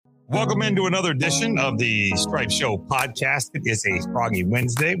Welcome into another edition of the Stripe Show podcast. It is a Froggy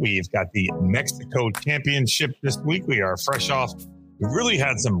Wednesday. We've got the Mexico Championship this week. We are fresh off. We've really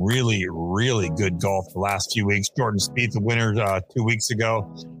had some really good golf the last few weeks. Jordan Spieth, the winner 2 weeks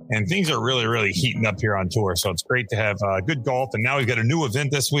ago. And things are really heating up here on tour. So it's great to have good golf. And now we've got a new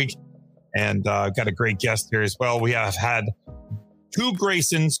event this week. And got a great guest here as well. We have had two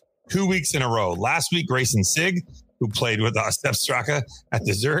Graysons 2 weeks in a row. Last week, Grayson Sig, who played with Steph Straka at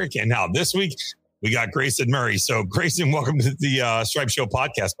the Zurich. And now this week, we got Grayson Murray. So, Grayson, welcome to the Stripe Show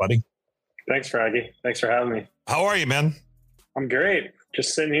podcast, buddy. Thanks, Froggy. Thanks for having me. How are you, man? I'm great.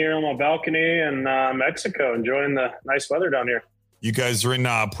 Just sitting here on my balcony in Mexico, enjoying the nice weather down here. You guys are in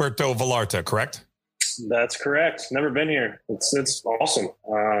Puerto Vallarta, correct? That's correct. Never been here. It's awesome.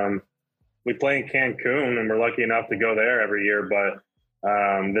 We play in Cancun, and we're lucky enough to go there every year. But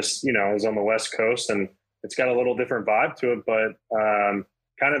this, is on the West Coast, and it's got a little different vibe to it, but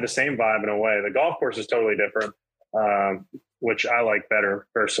kind of the same vibe in a way. The golf course is totally different, which I like better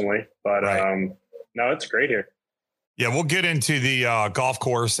personally. But right. No, it's great here. Yeah, we'll get into the golf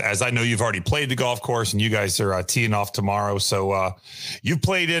course, as I know you've already played the golf course, and you guys are teeing off tomorrow. So you've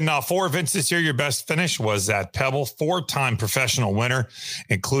played in 4 events this year. Your best finish was at Pebble, 4-time professional winner,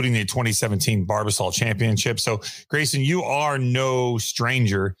 including the 2017 Barbasol Championship. So, Grayson, you are no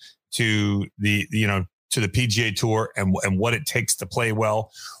stranger to to the PGA Tour and what it takes to play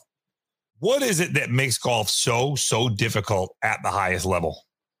well. What is it that makes golf so difficult at the highest level?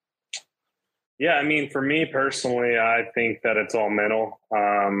 Yeah, I mean, for me personally, I think that it's all mental.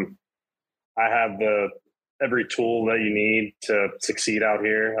 I have every tool that you need to succeed out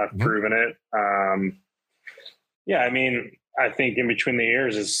here. I've proven it. Yeah, I mean, I think in between the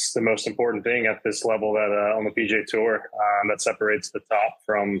ears is the most important thing at this level that on the PGA Tour that separates the top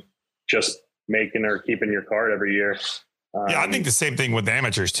from just making or keeping your card every year. Yeah, I think the same thing with the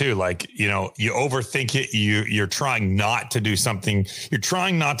amateurs too. Like, you overthink it. You're trying not to do something. You're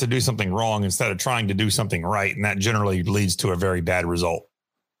trying not to do something wrong instead of trying to do something right. And that generally leads to a very bad result.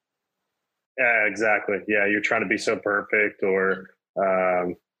 Yeah, exactly. Yeah. You're trying to be so perfect or,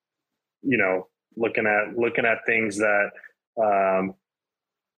 looking at things that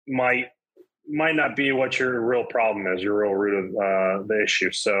might not be what your real problem is, your real root of the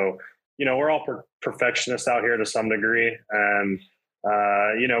issue. So, we're all perfectionists out here to some degree. And,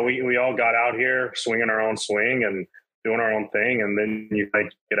 we all got out here swinging our own swing and doing our own thing. And then you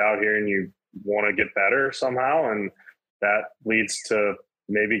get out here and you want to get better somehow. And that leads to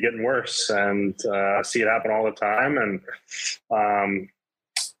maybe getting worse. And I see it happen all the time. And,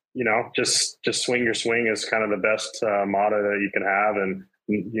 just swing your swing is kind of the best motto that you can have. And,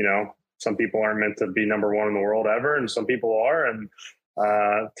 some people aren't meant to be number one in the world ever. And some people are. And,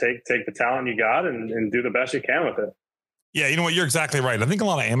 take the talent you got and do the best you can with it. Yeah. You know what? You're exactly right. I think a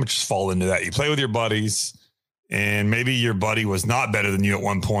lot of amateurs fall into that. You play with your buddies and maybe your buddy was not better than you at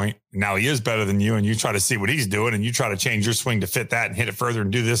one point. Now he is better than you and you try to see what he's doing and you try to change your swing to fit that and hit it further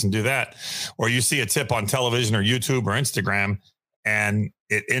and do this and do that. Or you see a tip on television or YouTube or Instagram and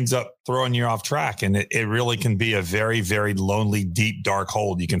it ends up throwing you off track. And it really can be a very, very lonely, deep, dark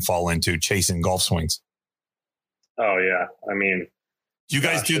hole you can fall into chasing golf swings. Oh yeah. I mean, do you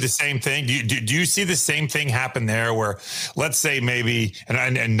guys do the same thing? Do you see the same thing happen there where, let's say maybe,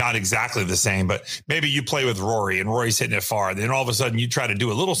 and not exactly the same, but maybe you play with Rory and Rory's hitting it far. Then all of a sudden you try to do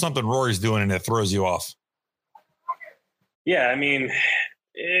a little something Rory's doing and it throws you off. Yeah. I mean,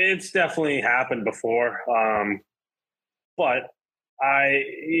 it's definitely happened before. But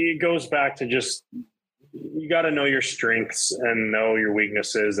it goes back to just, you got to know your strengths and know your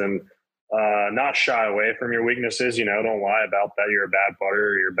weaknesses and, not shy away from your weaknesses. Don't lie about that. You're a bad putter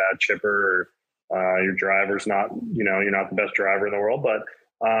or you're a bad chipper or your driver's not, you're not the best driver in the world, but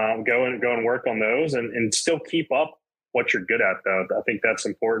go and work on those and still keep up what you're good at though. I think that's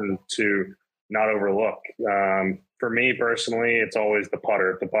important to not overlook. For me personally, it's always the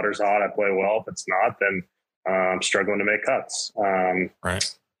putter. If the putter's hot, I play well. If it's not, then I'm struggling to make cuts.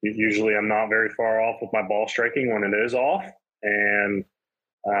 Right. Usually I'm not very far off with my ball striking when it is off.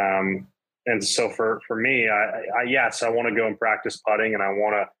 And so for me, I yes, I want to go and practice putting and I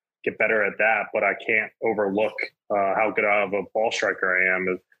want to get better at that, but I can't overlook how good of a ball striker I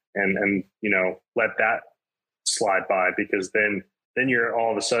am and let that slide by because then you're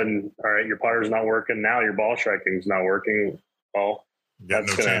all of a sudden, all right, your putter's not working. Now your ball striking is not working. Well, that's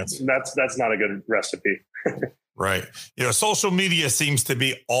not a good recipe. Right. Social media seems to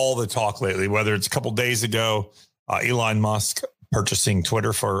be all the talk lately, whether it's a couple days ago, Elon Musk purchasing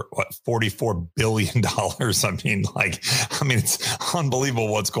Twitter for $44 billion. I mean, it's unbelievable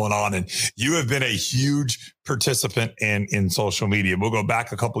what's going on. And you have been a huge participant in social media. We'll go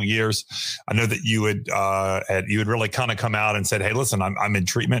back a couple of years. I know that you would really kind of come out and said, "Hey, listen, I'm in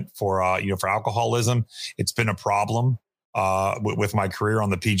treatment for for alcoholism. It's been a problem with my career on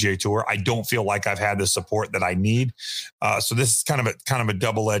the PGA Tour. I don't feel like I've had the support that I need." So this is kind of a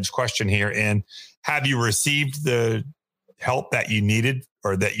double-edged question here. And have you received the help that you needed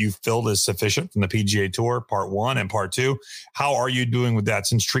or that you felt is sufficient from the PGA Tour, part one, and part two? How are you doing with that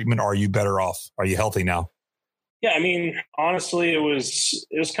since treatment? Are you better off? Are you healthy now? Yeah, I mean, honestly, it was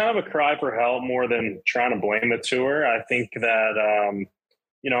kind of a cry for help more than trying to blame the tour. I think that,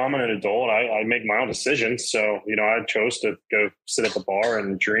 I'm an adult. I make my own decisions. So, I chose to go sit at the bar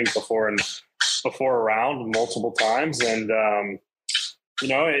and drink before a round multiple times. And,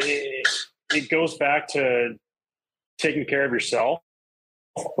 it goes back to taking care of yourself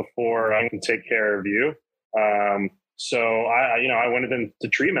before I can take care of you. So I went into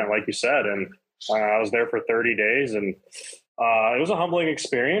treatment, like you said, and I was there for 30 days, and it was a humbling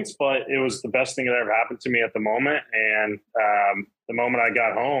experience, but it was the best thing that ever happened to me at the moment. And the moment I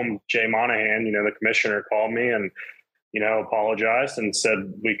got home, Jay Monahan, the commissioner, called me and, apologized and said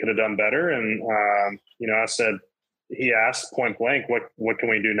we could have done better. And, I said, he asked point blank, what can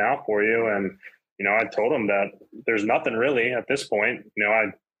we do now for you? And, I told him that there's nothing really at this point. I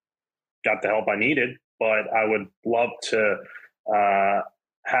got the help I needed, but I would love to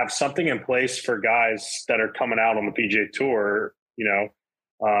have something in place for guys that are coming out on the PGA Tour,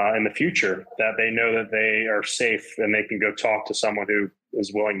 in the future, that they know that they are safe and they can go talk to someone who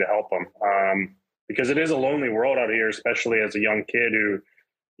is willing to help them. Because it is a lonely world out here, especially as a young kid who,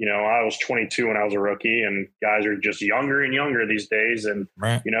 I was 22 when I was a rookie, and guys are just younger and younger these days. And,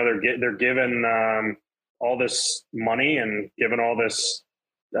 right. They're given all this money and given all this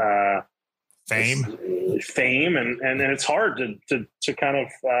fame, and it's hard to kind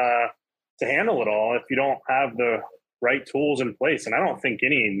of to handle it all if you don't have the right tools in place. And I don't think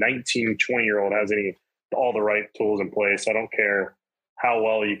any 19, 20-year-old has all the right tools in place. I don't care how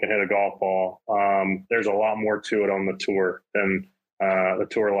well you can hit a golf ball. There's a lot more to it on the tour than the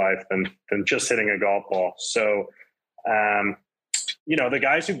tour life than just hitting a golf ball. So, the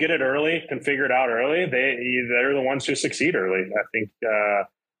guys who get it early can figure it out early. They're the ones who succeed early. I think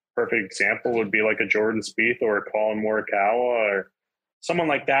perfect example would be like a Jordan Spieth or a Colin Morikawa or someone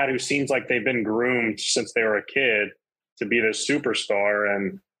like that who seems like they've been groomed since they were a kid to be this superstar.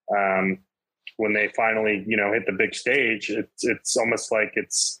 And when they finally, hit the big stage, it's almost like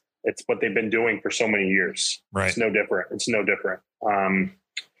it's what they've been doing for so many years. Right. It's no different.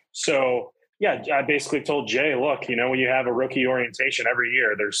 So yeah, I basically told Jay, look, when you have a rookie orientation every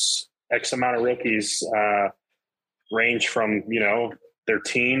year, there's X amount of rookies, range from, their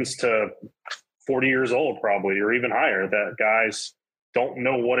teens to 40 years old, probably, or even higher, that guys don't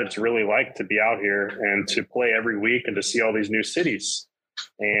know what it's really like to be out here and to play every week and to see all these new cities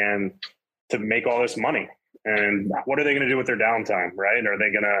and to make all this money. And what are they going to do with their downtime, right? Are they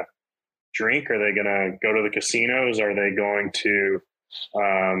going to drink? Are they going to go to the casinos? Are they going to,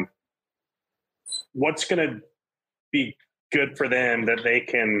 what's going to be good for them that they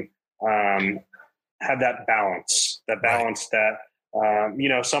can have that balance that,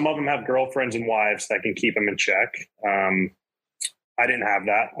 some of them have girlfriends and wives that can keep them in check. I didn't have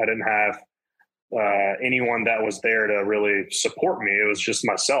that. I didn't have anyone that was there to really support me. It was just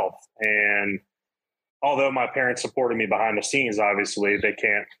myself. And although my parents supported me behind the scenes, obviously they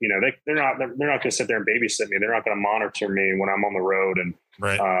can't, they're not going to sit there and babysit me. They're not going to monitor me when I'm on the road. And,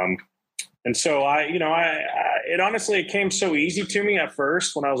 right. And so it honestly came so easy to me at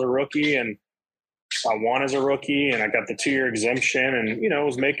first when I was a rookie, and I won as a rookie, and I got the 2-year exemption, and,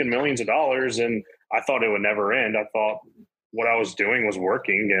 was making millions of dollars, and I thought it would never end. I thought what I was doing was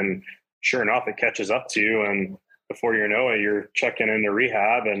working, and sure enough, it catches up to you. And before you know it, you're checking into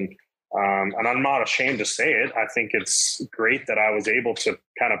rehab, and I'm not ashamed to say it. I think it's great that I was able to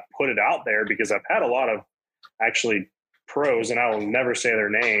kind of put it out there, because I've had a lot of actually pros, and I will never say their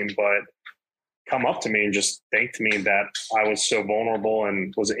name, but come up to me and just thanked me that I was so vulnerable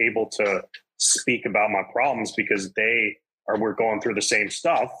and was able to speak about my problems, because were going through the same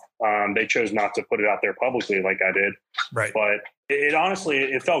stuff. They chose not to put it out there publicly like I did. Right. But it honestly,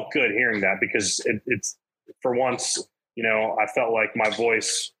 it felt good hearing that, because it's for once, I felt like my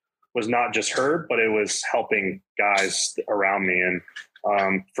voice was not just heard, but it was helping guys around me.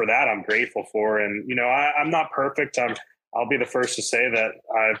 And for that, I'm grateful for. And, I'm not perfect. I'll be the first to say that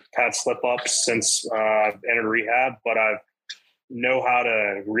I've had slip ups since I've entered rehab, but I know how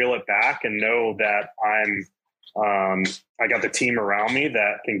to reel it back and know that I'm I got the team around me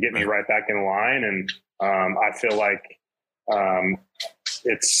that can get me right back in line. And I feel like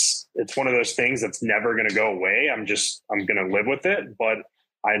it's one of those things that's never going to go away. I'm going to live with it, but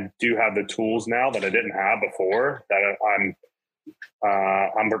I do have the tools now that I didn't have before, that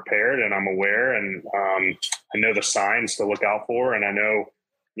I'm prepared and I'm aware, and I know the signs to look out for. And I know,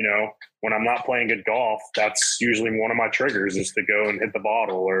 when I'm not playing good golf, that's usually one of my triggers is to go and hit the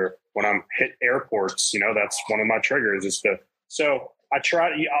bottle, or when I'm hit airports, that's one of my triggers so I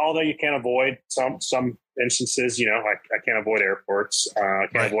try, although you can't avoid some instances, I can't avoid airports. I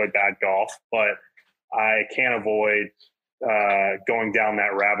can't avoid bad golf, but I can't avoid going down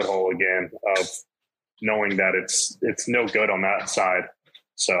that rabbit hole again of knowing that it's no good on that side.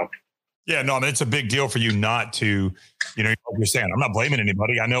 So. Yeah, no, I mean, it's a big deal for you not to, like you're saying, I'm not blaming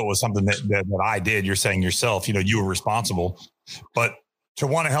anybody. I know it was something that I did. You're saying yourself, you were responsible, but to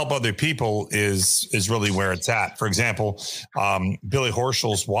want to help other people is really where it's at. For example, Billy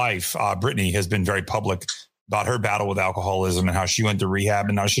Horschel's wife, Brittany, has been very public about her battle with alcoholism and how she went to rehab,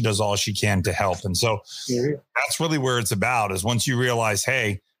 and now she does all she can to help. And so that's really where it's about, is once you realize,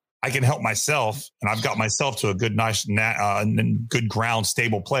 hey, I can help myself, and I've got myself to a good, nice, good ground,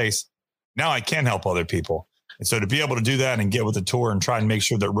 stable place. Now I can help other people. And so to be able to do that and get with the tour and try and make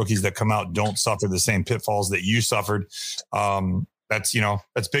sure that rookies that come out don't suffer the same pitfalls that you suffered, that's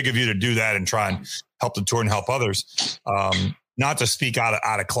big of you to do that and try and help the tour and help others. Not to speak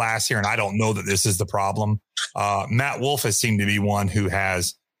out of class here, and I don't know that this is the problem. Matt Wolff has seemed to be one who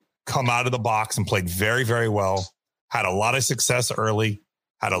has come out of the box and played very, very well, had a lot of success early,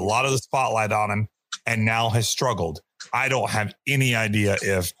 had a lot of the spotlight on him, and now has struggled. I don't have any idea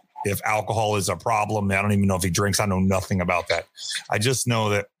if alcohol is a problem. I don't even know if he drinks. I know nothing about that. I just know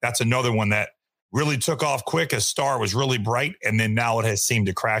that that's another one that really took off quick. His star was really bright, and then now it has seemed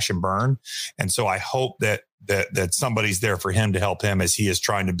to crash and burn. And so I hope that somebody's there for him to help him as he is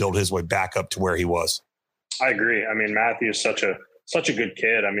trying to build his way back up to where he was. I agree. I mean, Matthew is such a good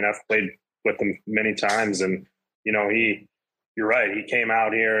kid. I mean, I've played with him many times, and you're right. He came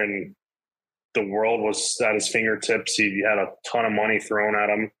out here and the world was at his fingertips. He had a ton of money thrown at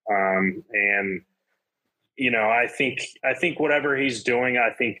him. And I think whatever he's doing,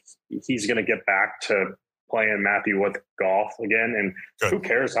 I think he's going to get back to playing Matthew with golf again. And Who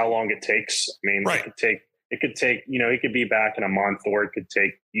cares how long it takes? I mean, it could take, he could be back in a month, or it could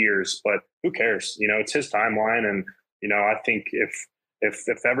take years, but who cares? It's his timeline. And, I think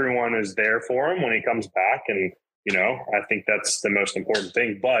if everyone is there for him when he comes back, and, I think that's the most important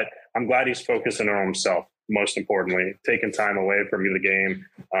thing. But I'm glad he's focusing on himself, most importantly, taking time away from the game.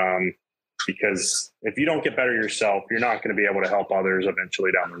 Because if you don't get better yourself, you're not going to be able to help others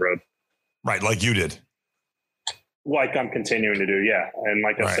eventually down the road. Right. Like you did. Like I'm continuing to do. Yeah. And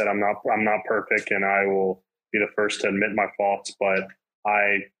like I said, I'm not perfect, and I will be the first to admit my faults, but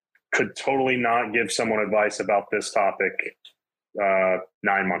I could totally not give someone advice about this topic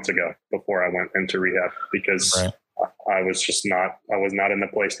 9 months ago before I went into rehab, because I was not in the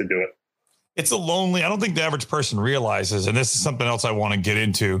place to do it. It's I don't think the average person realizes, and this is something else I want to get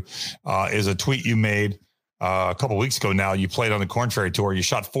into, is a tweet you made a couple of weeks ago now. You played on the Korn Ferry Tour. You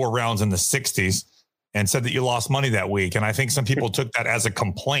shot 4 rounds in the 60s and said that you lost money that week. And I think some people took that as a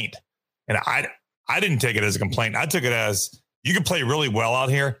complaint. And I didn't take it as a complaint. I took it as, you can play really well out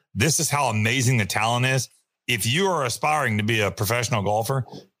here. This is how amazing the talent is. If you are aspiring to be a professional golfer,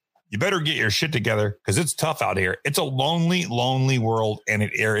 you better get your shit together, because it's tough out here. It's a lonely, lonely world,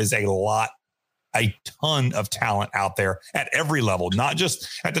 and there is a ton of talent out there at every level, not just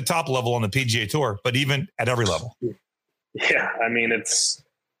at the top level on the PGA Tour, but even at every level. Yeah, I mean,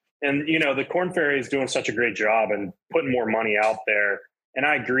 the Korn Ferry is doing such a great job and putting more money out there, and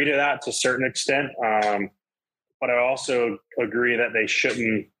I agree to that to a certain extent. But I also agree that they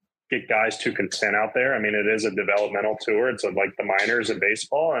shouldn't get guys too content out there. I mean, it is a developmental tour. It's like the minors in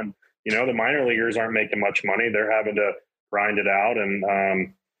baseball, and the minor leaguers aren't making much money. They're having to grind it out,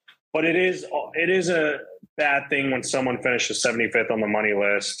 and but it is a bad thing when someone finishes 75th on the money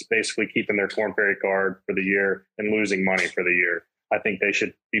list, basically keeping their Korn Ferry card for the year and losing money for the year. I think they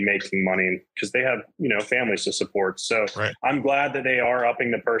should be making money because they have, families to support. So I'm glad that they are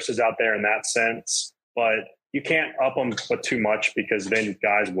upping the purses out there in that sense, but you can't up them but too much, because then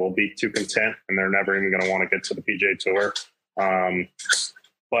guys will be too content and they're never even going to want to get to the PGA Tour.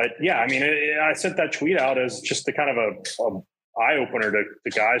 But yeah, I mean, I sent that tweet out as just the kind of a eye opener to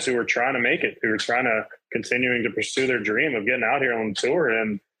guys who are trying to make it, who are trying to continuing to pursue their dream of getting out here on the tour.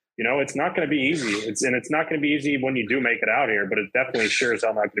 And, it's not going to be easy. It's not going to be easy when you do make it out here, but it definitely sure is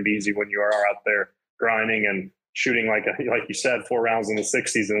not going to be easy when you are out there grinding and shooting, like you said, 4 rounds in the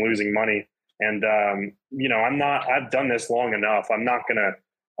 60s and losing money. And, I've done this long enough. I'm not going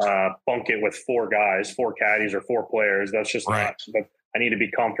to bunk it with 4 guys, 4 caddies or 4 players. That's just not, but I need to be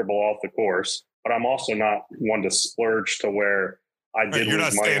comfortable off the course, but I'm also not one to splurge to where I did. You're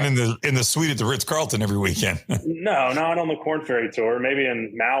not staying in the suite at the Ritz-Carlton every weekend. No, not on the Korn Ferry Tour. Maybe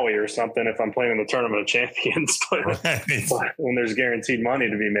in Maui or something if I'm playing in the Tournament of Champions. But when there's guaranteed money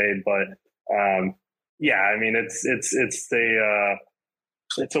to be made. But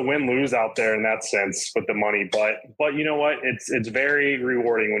it's a win-lose out there in that sense with the money. But you know what? It's very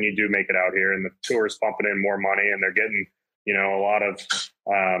rewarding when you do make it out here, and the tour is pumping in more money, and they're getting a lot of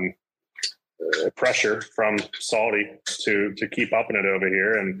pressure from Saudi to keep upping it over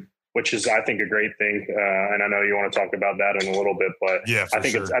here, and which is, I think, a great thing. And I know you want to talk about that in a little bit, but yeah, I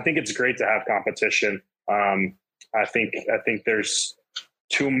think it's great to have competition. I think there's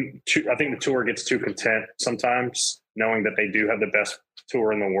I think the tour gets too content sometimes, knowing that they do have the best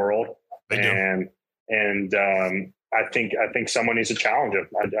tour in the world. They do. And I think someone needs to challenge them.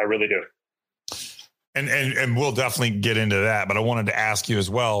 I really do. And we'll definitely get into that, but I wanted to ask you as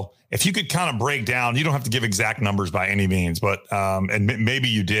well, if you could kind of break down, you don't have to give exact numbers by any means, but, and maybe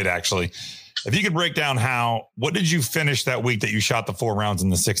you did actually, if you could break down what did you finish that week that you shot the 4 rounds in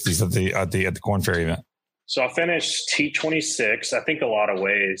the 60s at the Korn Ferry event? So I finished T26, I think a lot of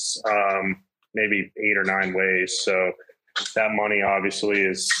ways, maybe 8 or 9 ways. So that money obviously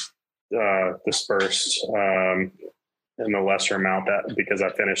is dispersed in a lesser amount because I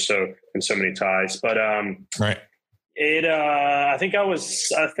finished in so many ties. But right. I think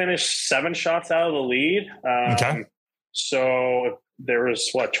I finished 7 shots out of the lead. Okay. So there was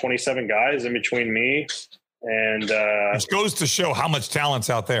 27 guys in between me. And which goes to show how much talent's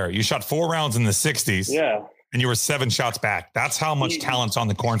out there. You shot 4 rounds in the 60s. Yeah. And you were 7 shots back. That's how much talent's on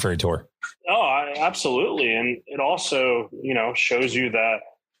the Korn Ferry Tour. Oh, absolutely. And it also, shows you that,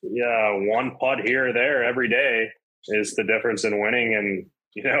 one putt here or there every day is the difference in winning and,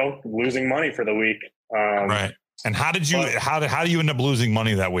 losing money for the week. Right. And how do you end up losing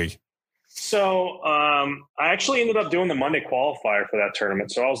money that week? So I actually ended up doing the Monday qualifier for that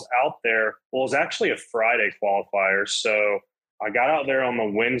tournament. So I was out there. Well, it was actually a Friday qualifier. So I got out there on the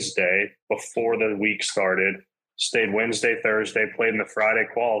Wednesday before the week started, stayed Wednesday, Thursday, played in the Friday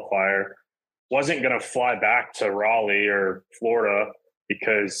qualifier. Wasn't going to fly back to Raleigh or Florida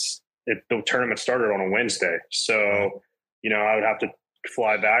because the tournament started on a Wednesday. So, I would have to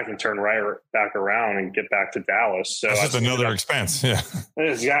fly back and turn right back around and get back to Dallas. So that's just another expense. Yeah,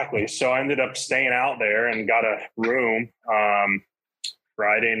 exactly. So I ended up staying out there and got a room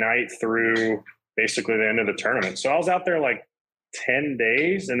Friday night through basically the end of the tournament. So I was out there like 10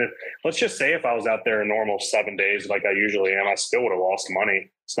 days. And let's just say if I was out there a normal 7 days, like I usually am, I still would have lost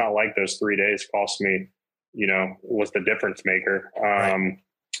money. It's not like those 3 days cost me, was the difference maker. Right.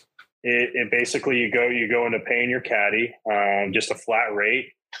 It basically, you go into paying your caddy, just a flat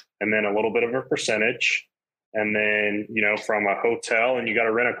rate, and then a little bit of a percentage. And then, from a hotel, and you got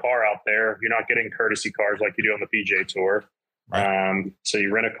to rent a car out there. You're not getting courtesy cars like you do on the PGA Tour. Right. So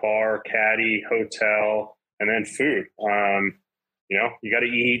you rent a car, caddy, hotel, and then food. You got to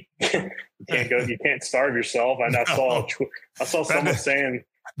eat. You can't starve yourself. And I saw someone saying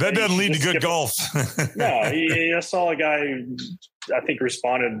that doesn't lead to good golf. No, I saw a guy who I think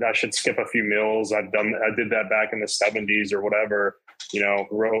responded, I should skip a few meals. I did that back in the 70s or whatever.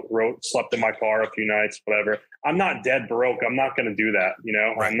 Slept in my car a few nights, whatever. I'm not dead broke. I'm not going to do that.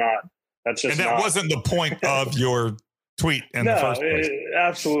 Right. I'm not. That's just. And that wasn't the point of your tweet in the first place.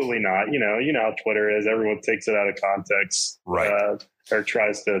 Absolutely not. You know how Twitter is. Everyone takes it out of context, right? Or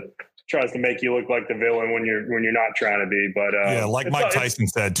tries to make you look like the villain when you're not trying to be. But like Mike Tyson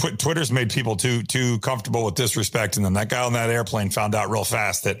said, Twitter's made people too comfortable with disrespecting them. That guy on that airplane found out real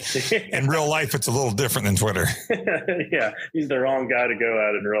fast that in real life it's a little different than Twitter. Yeah, he's the wrong guy to go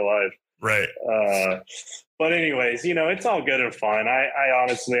at in real life. Right. But anyways, it's all good and fine. I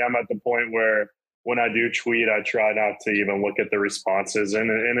honestly, I'm at the point where when I do tweet, I try not to even look at the responses.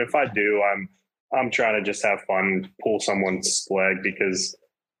 And if I do, I'm trying to just have fun, pull someone's leg, because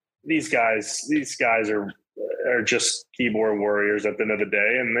these guys are just keyboard warriors at the end of the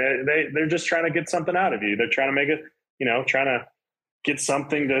day. And they're just trying to get something out of you. They're trying to make it, trying to get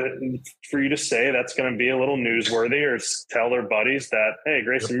something for you to say that's going to be a little newsworthy, or tell their buddies that, hey,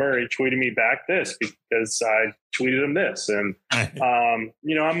 Grayson Murray tweeted me back this because I tweeted him this. And,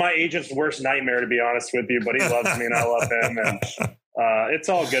 I'm my agent's worst nightmare, to be honest with you, but he loves me and I love him. And it's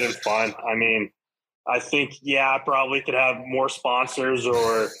all good and fun. I mean, I think, I probably could have more sponsors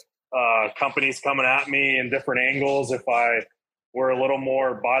or companies coming at me in different angles if I were a little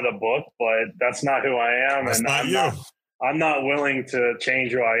more by the book, but that's not who I am. That's and not you. I'm not willing to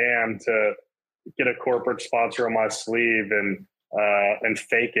change who I am to get a corporate sponsor on my sleeve and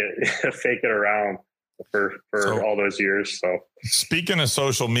fake it around for all those years. So speaking of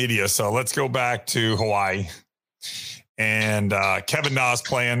social media, so let's go back to Hawaii and Kevin Na's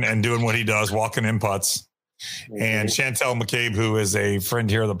playing and doing what he does, walking in putts. Mm-hmm. And Chantel McCabe, who is a friend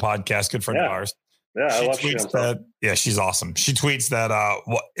here of the podcast, good friend of ours. Yeah, I love tweets that. Yeah, she's awesome. She tweets that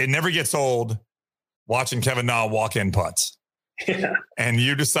it never gets old watching Kevin Na walk in putts. Yeah. And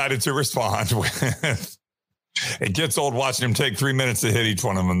you decided to respond with, it gets old watching him take 3 minutes to hit each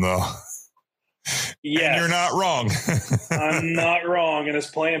one of them, though. Yeah, and you're not wrong. I'm not wrong. And his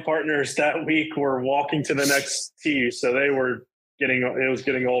playing partners that week were walking to the next tee, so it was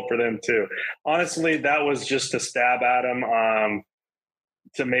getting old for them too. Honestly, that was just a stab at him.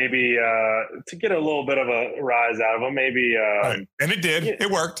 To maybe to get a little bit of a rise out of him, maybe. Right. And it did. It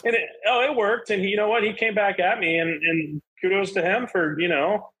worked. And it worked. And you know what? He came back at me, and kudos to him for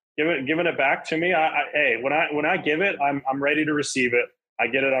giving it back to me. Hey, when I give it, I'm ready to receive it. I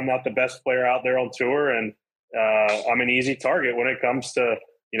get it. I'm not the best player out there on tour, and I'm an easy target when it comes to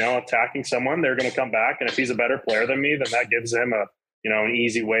attacking someone. They're going to come back, and if he's a better player than me, then that gives him an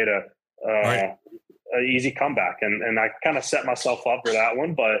easy way to. Right. An easy comeback. And I kind of set myself up for that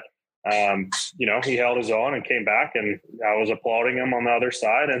one, but he held his own and came back, and I was applauding him on the other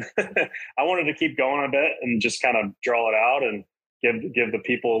side. And I wanted to keep going a bit and just kind of draw it out and give the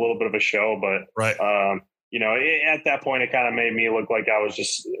people a little bit of a show. But, right. At that point, it kind of made me look like I was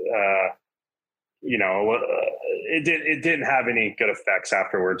just, it didn't have any good effects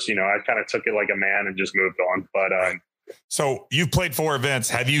afterwards. I kind of took it like a man and just moved on. But, so you've played 4 events.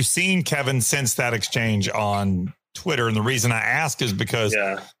 Have you seen Kevin since that exchange on Twitter? And the reason I ask is because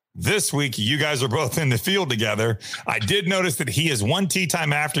this week you guys are both in the field together. I did notice that he is 1 tee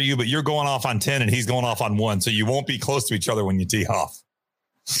time after you, but you're going off on 10 and he's going off on 1. So you won't be close to each other when you tee off.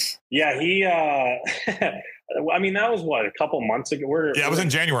 Yeah, he, that was what, a couple months ago? It was in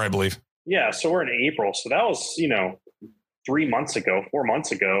January, I believe. Yeah. So we're in April. So that was, 4 months ago.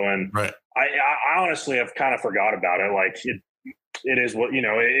 And right. I honestly have kind of forgot about it. Like it is what,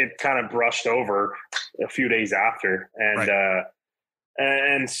 it kind of brushed over a few days after. And, right.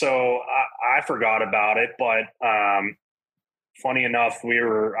 And so I forgot about it, but, funny enough,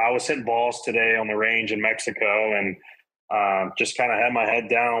 I was hitting balls today on the range in Mexico, and, just kind of had my head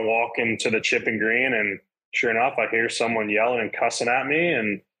down, walking to the chipping green. And sure enough, I hear someone yelling and cussing at me.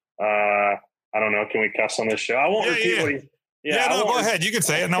 And, I don't know. Can we cuss on this show? I won't repeat what he. Go ahead. You can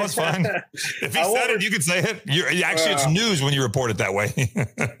say it. No, it's fine. If he said it, you can say it. It's news when you report it that way.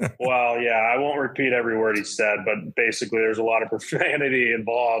 Well, yeah, I won't repeat every word he said, but basically there's a lot of profanity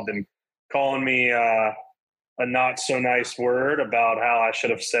involved, and calling me a not so nice word about how I should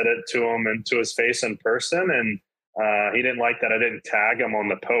have said it to him and to his face in person. And he didn't like that I didn't tag him on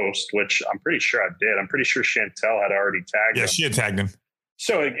the post, which I'm pretty sure I did. I'm pretty sure Chantel had already tagged him. Yeah, she had tagged him.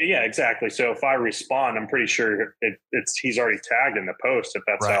 So, yeah, exactly. So if I respond, I'm pretty sure he's already tagged in the post, if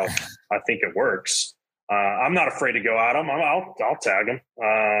that's right. How I think it works. I'm not afraid to go at him. I'll tag him.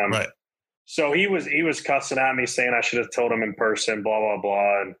 Right. So he was cussing at me, saying I should have told him in person, blah, blah,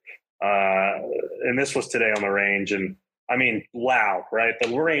 blah. And this was today on the range. And loud, right?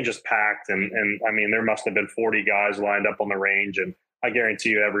 The range is packed. And there must have been 40 guys lined up on the range. And I guarantee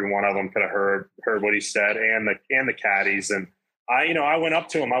you every one of them could have heard what he said, and the caddies. And I went up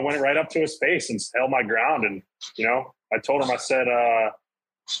to him. I went right up to his face and held my ground. And, I told him, I said,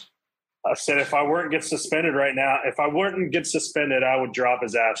 if I wouldn't get suspended right now, I would drop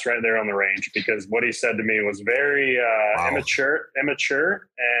his ass right there on the range, because what he said to me was very immature.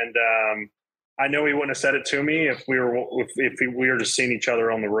 And I know he wouldn't have said it to me if we were just seeing each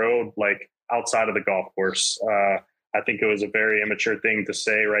other on the road, like outside of the golf course. I think it was a very immature thing to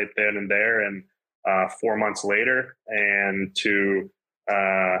say right then and there. And 4 months later, and to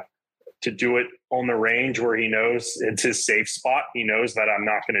do it on the range where he knows it's his safe spot. He knows that I'm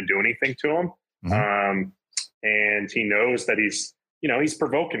not going to do anything to him. Mm-hmm. And he knows that he's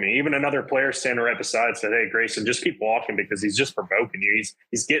provoking me. Even another player standing right beside said, "Hey, Grayson, just keep walking, because he's just provoking you.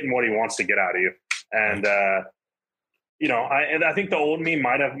 He's getting what he wants to get out of you." And, I think the old me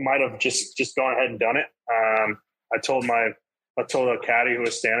might have just gone ahead and done it. I told a caddy who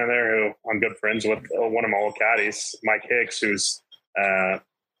was standing there, who I'm good friends with, one of my old caddies, Mike Hicks, who's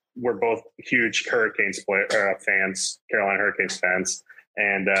we're both huge Hurricanes fans, Carolina Hurricanes fans.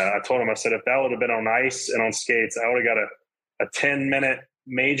 And I told him, I said, if that would have been on ice and on skates, I would have got a 10-minute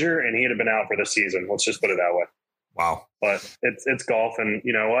major, and he'd have been out for the season. Let's just put it that way. Wow. But it's golf, and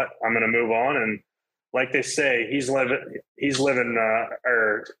you know what? I'm going to move on. And like they say,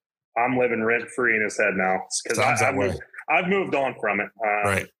 I'm living rent free in his head now, because I've moved on from it.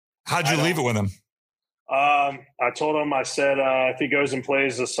 Right. How'd you leave it with him? I told him, I said, if he goes and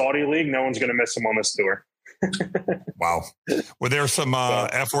plays the Saudi League, no one's going to miss him on this tour. Wow. Were there some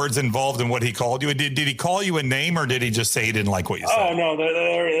F words involved in what he called you? Did he call you a name, or did he just say he didn't like what you said? Oh, no,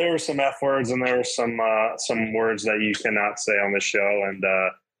 there were some F words, and there were some words that you cannot say on the show. And,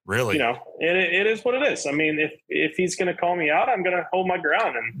 really, it is what it is. I mean, if he's going to call me out, I'm going to hold my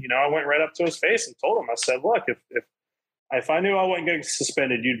ground. And, I went right up to his face and told him, I said, look, if I knew I wasn't getting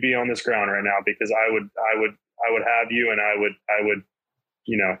suspended, you'd be on this ground right now, because I would have you, and I would,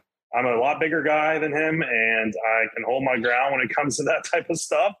 I'm a lot bigger guy than him, and I can hold my ground when it comes to that type of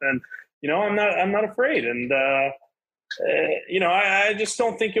stuff. And, I'm not afraid. And, I just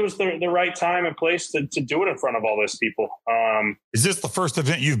don't think it was the right time and place to do it in front of all those people. Is this the first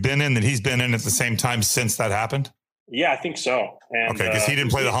event you've been in that he's been in at the same time since that happened? Yeah, I think so. And, okay. Cause he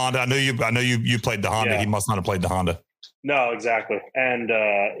didn't play the Honda. I know you played the Honda. Yeah. He must not have played the Honda. No, exactly. And,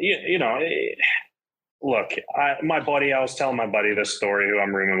 look, I was telling my buddy this story who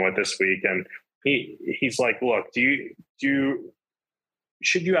I'm rooming with this week, and he's like, look,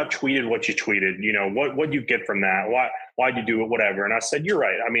 should you have tweeted what you tweeted? What you get from that? Why'd you do it? Whatever. And I said, you're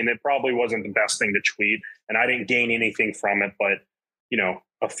right. I mean, it probably wasn't the best thing to tweet, and I didn't gain anything from it, but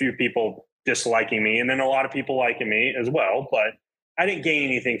a few people disliking me, and then a lot of people liking me as well, but I didn't gain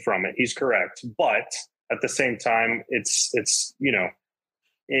anything from it. He's correct. But at the same time, it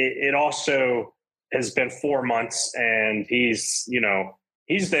also has been 4 months, and he's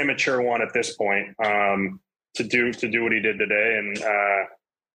the immature one at this point, to do what he did today. And,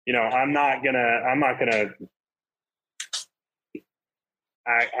 I'm not gonna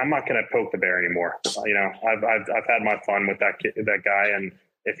poke the bear anymore. I've had my fun with that guy. And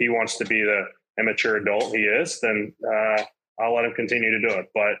if he wants to be the immature adult he is, then, I'll let him continue to do it.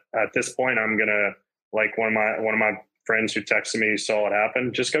 But at this point, I'm going to, like one of my friends who texted me, saw it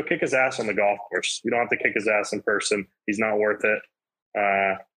happen, just go kick his ass on the golf course. You don't have to kick his ass in person. He's not worth it.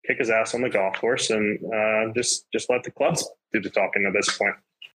 Kick his ass on the golf course, and just let the clubs do the talking at this point.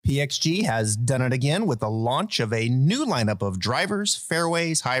 PXG has done it again with the launch of a new lineup of drivers,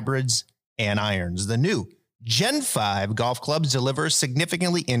 fairways, hybrids, and irons. The new Gen 5 golf clubs deliver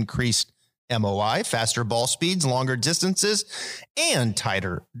significantly increased MOI, faster ball speeds, longer distances, and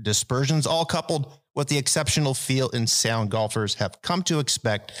tighter dispersions, all coupled with the exceptional feel and sound golfers have come to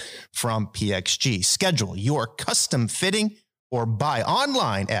expect from PXG. Schedule your custom fitting or buy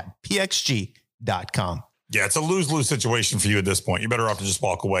online at pxg.com. Yeah, it's a lose-lose situation for you at this point. You're better off to just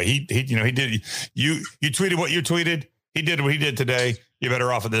walk away. He did. You tweeted what you tweeted. He did what he did today. You're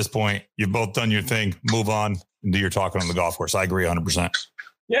better off at this point. You've both done your thing. Move on and do your talking on the golf course. I agree 100%.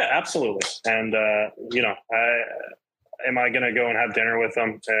 Yeah, absolutely. And am I going to go and have dinner with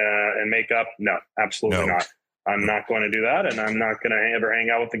them and make up? No, absolutely not. I'm not going to do that, and I'm not going to ever hang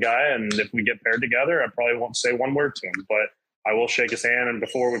out with the guy. And if we get paired together, I probably won't say one word to him, but I will shake his hand and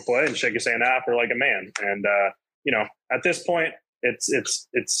before we play, and shake his hand after like a man. And at this point, it's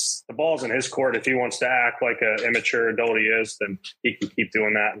the ball's in his court. If he wants to act like an immature adult he is, then he can keep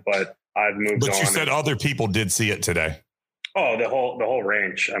doing that. But I've moved on. But you said other people did see it today. Oh, the whole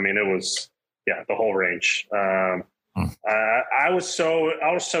range. I mean, it was the whole range. I was so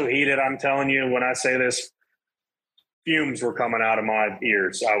heated. I'm telling you, when I say this, fumes were coming out of my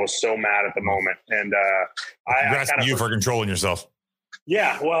ears. I was so mad at the moment, and congrats to you for controlling yourself.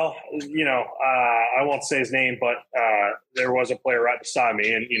 Yeah, well, I won't say his name, but there was a player right beside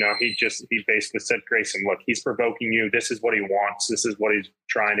me, and he basically said, "Grayson, look, he's provoking you. This is what he wants. This is what he's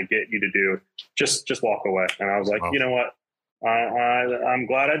trying to get you to do. Just walk away." And I was like, You know what? I'm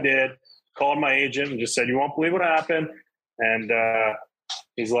glad I did. Called my agent and just said, "You won't believe what happened." And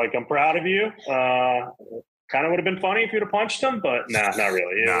he's like, "I'm proud of you. Kind of would have been funny if you'd have punched him, but not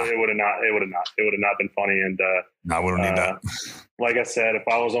really. It would have not been funny." And we don't need that. Like I said, if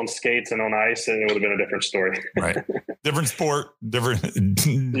I was on skates and on ice, then it would have been a different story. Right. Different sport, different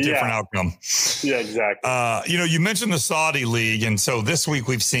outcome. Yeah, exactly. You mentioned the Saudi League. And so this week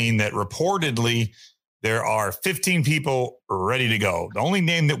we've seen that reportedly there are 15 people ready to go. The only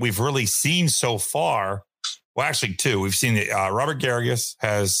name that we've really seen so far, well, actually two. We've seen that Robert Garrigus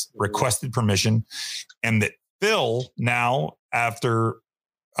has requested permission, and that Phil now, after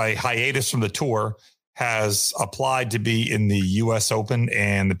a hiatus from the tour, has applied to be in the U.S. Open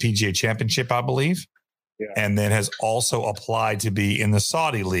and the PGA Championship, I believe, and then has also applied to be in the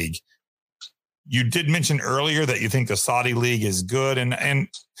Saudi League. You did mention earlier that you think the Saudi League is good, and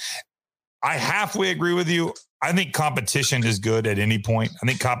I halfway agree with you. I think competition is good at any point. I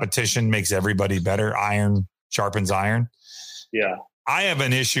think competition makes everybody better. Iron sharpens iron. Yeah. I have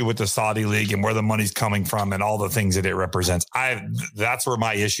an issue with the Saudi League and where the money's coming from and all the things that it represents. That's where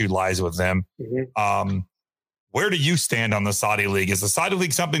my issue lies with them. Mm-hmm. Where do you stand on the Saudi League? Is the Saudi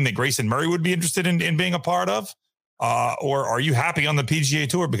League something that Grayson Murray would be interested in being a part of? Or are you happy on the PGA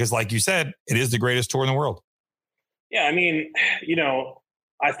Tour? Because like you said, it is the greatest tour in the world. Yeah, I mean,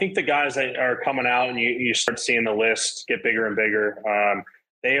 I think the guys that are coming out and you start seeing the list get bigger and bigger.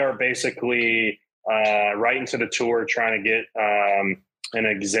 They are basically right into the tour trying to get an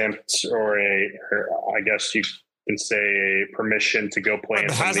exempt or I guess you can say permission to go play.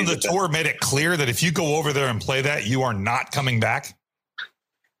 But hasn't the tour made it clear that if you go over there and play that, you are not coming back?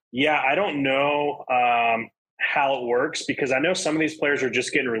 Yeah, I don't know how it works because I know some of these players are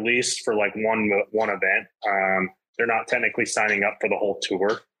just getting released for like one event. They're not technically signing up for the whole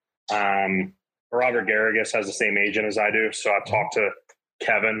tour. Robert Garrigus has the same agent as I do. So I've talked to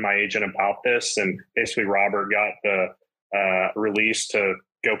Kevin, my agent, about this. And basically Robert got the release to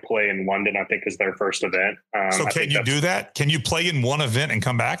go play in London, I think is their first event. So can you do that? Can you play in one event and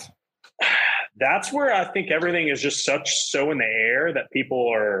come back? That's where I think everything is just so in the air that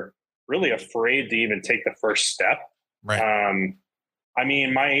people are really afraid to even take the first step. Right. I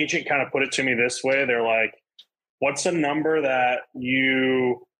mean, my agent kind of put it to me this way. They're like, what's a number that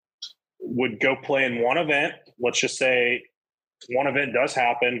you would go play in one event? Let's just say one event does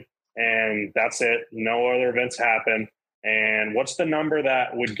happen and that's it. No other events happen. And what's the number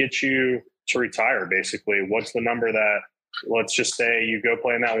that would get you to retire? Basically, what's the number that, let's just say you go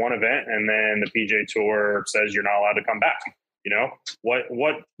play in that one event and then the PGA Tour says you're not allowed to come back.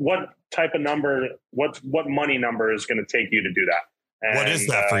 What type of number, what money number is going to take you to do that? And, what is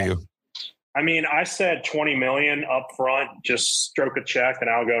that for you? I mean, I said 20 million up front, just stroke a check and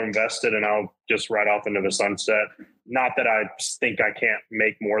I'll go invest it and I'll just ride off into the sunset. Not that I think I can't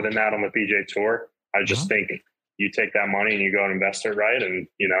make more than that on the PGA Tour. I just think you take that money and you go and invest it right and,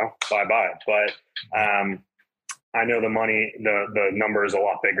 bye-bye. But I know the money, the number is a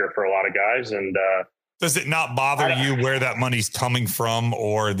lot bigger for a lot of guys. And does it not bother you where that money's coming from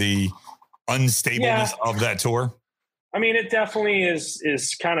or the unstableness of that tour? I mean, it definitely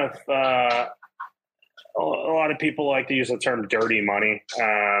is kind of a lot of people like to use the term dirty money.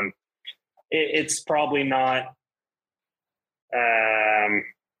 It's probably not, I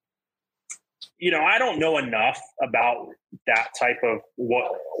don't know enough about that type of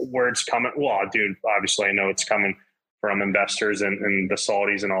where it's coming. Well, dude, obviously I know it's coming from investors and the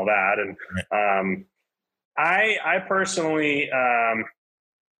Saudis and all that. And I personally,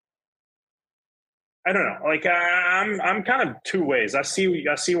 I don't know. Like I'm kind of two ways. I see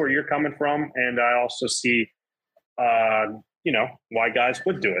where you're coming from, and I also see, why guys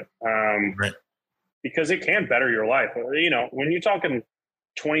would do it. Because it can better your life. When you're talking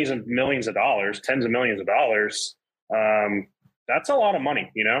 20s of millions of dollars, tens of millions of dollars, that's a lot of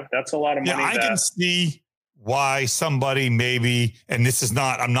money. That's a lot of money. Yeah, I can see why somebody maybe, and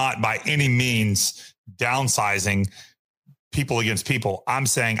I'm not by any means downsizing people against people. I'm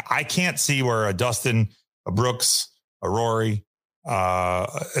saying I can't see where a Dustin, a Brooks, a Rory,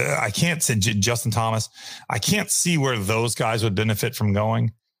 I can't say Justin Thomas. I can't see where those guys would benefit from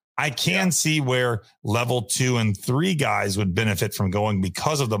going. I can see where level 2 and 3 guys would benefit from going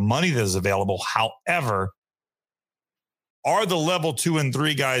because of the money that is available. However, are the level 2 and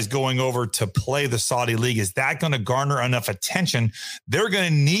 3 guys going over to play the Saudi League? Is that going to garner enough attention? They're going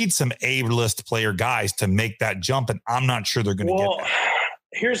to need some A-list player guys to make that jump, and I'm not sure they're going to get that.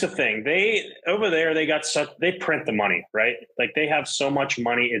 Here's the thing. They print the money, right? Like they have so much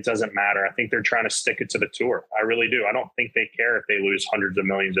money, it doesn't matter. I think they're trying to stick it to the tour. I really do. I don't think they care if they lose hundreds of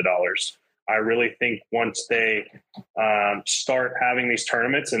millions of dollars. I really think once they start having these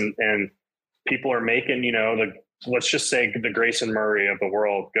tournaments and people are making, let's just say the Grayson Murray of the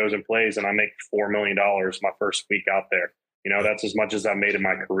world goes and plays and I make $4 million my first week out there. That's as much as I've made in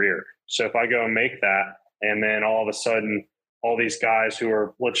my career. So if I go and make that, and then all of a sudden, all these guys who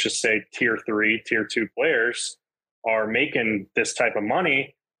are, let's just say tier 3, tier 2 players are making this type of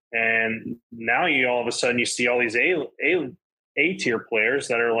money. And now all of a sudden you see all these A tier players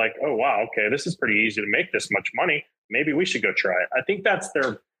that are like, oh, wow, okay, this is pretty easy to make this much money. Maybe we should go try it. I think that's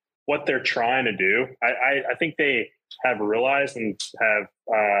what they're trying to do. I think they have realized and have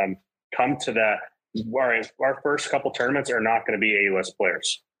come to that. Our first couple tournaments are not going to be A-list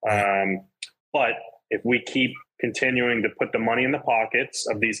players. But if we keep continuing to put the money in the pockets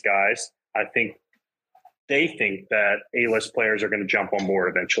of these guys, I think they think that A-list players are going to jump on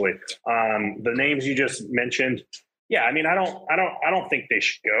board eventually. The names you just mentioned, I mean, I don't think they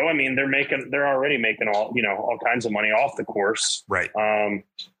should go. I mean, they're already making all kinds of money off the course. Right.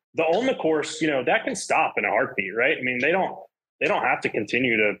 The on the course, that can stop in a heartbeat, right? I mean, they they don't have to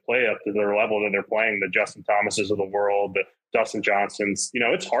continue to play up to their level that they're playing. The Justin Thomases of the world, the Dustin Johnsons.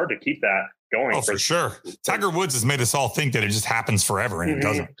 It's hard to keep that going. Oh, for sure. Tiger Woods has made us all think that it just happens forever, and it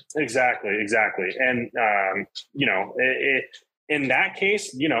doesn't. Exactly. And in that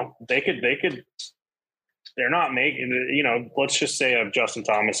case, they could. They're not making. Let's just say if Justin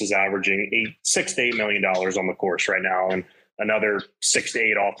Thomas is averaging $6 to $8 million on the course right now, and another 6 to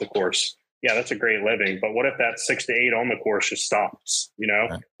 8 off the course. Yeah, that's a great living. But what if that 6 to 8 on the course just stops?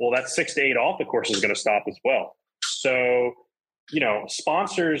 Well, that 6 to 8 off the course is going to stop as well. So,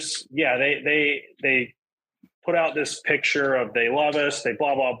 sponsors, yeah, they put out this picture of they love us, they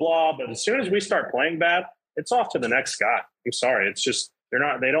blah, blah, blah. But as soon as we start playing bad, it's off to the next guy. I'm sorry. It's just,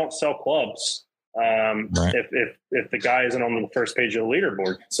 they don't sell clubs. If the guy isn't on the first page of the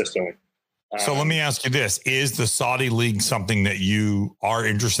leaderboard consistently. So let me ask you this. Is the Saudi League something that you are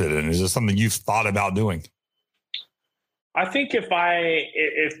interested in? Is this something you've thought about doing? I think if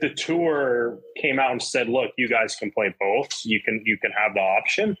the tour came out and said, look, you guys can play both, you can have the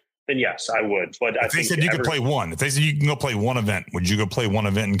option, then yes, I would. But if they said you could play one, if they said you can go play one event, would you go play one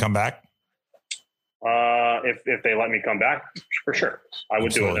event and come back? If they let me come back, for sure, I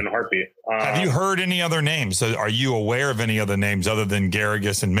would do it in a heartbeat. Have you heard any other names? So are you aware of any other names other than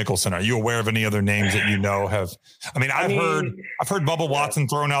Garrigus and Mickelson? Are you aware of any other names that have? I've heard Bubba Watson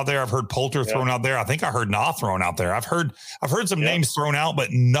thrown out there. I've heard Poulter thrown out there. I think I heard Na thrown out there. I've heard some names thrown out,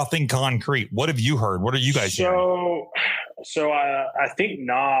 but nothing concrete. What have you heard? What are you guys hearing? So I think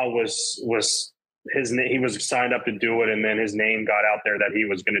Na was his name. He was signed up to do it, and then his name got out there that he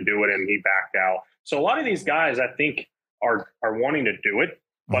was going to do it, and he backed out. So a lot of these guys, I think, are wanting to do it,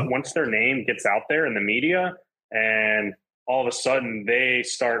 but once their name gets out there in the media, and all of a sudden they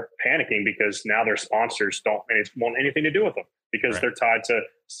start panicking because now their sponsors don't want anything to do with them because they're tied to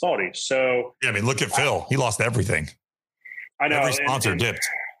Saudi. So yeah, look at Phil; he lost everything. I know every sponsor dipped.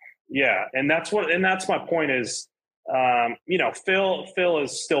 Yeah, and that's my point is. Phil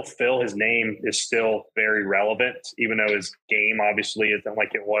is still Phil. His name is still very relevant, even though his game obviously isn't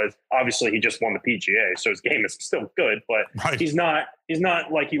like it was. Obviously, he just won the PGA, so his game is still good, but he's not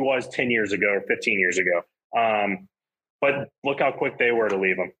like he was 10 years ago or 15 years ago. But look how quick they were to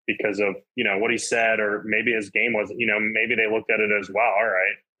leave him because of, what he said, or maybe his game wasn't, maybe they looked at it as, wow, all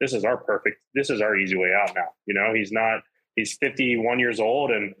right, this is our easy way out now. He's 51 years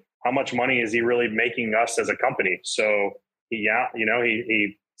old, and how much money is he really making us as a company? So he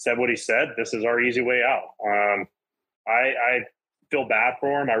said what he said. This is our easy way out. I feel bad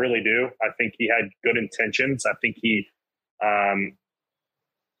for him. I really do. I think he had good intentions. I think he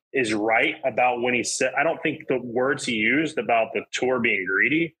is right about when he said, I don't think the words he used about the tour being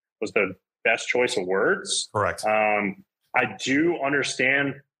greedy was the best choice of words. Correct. I do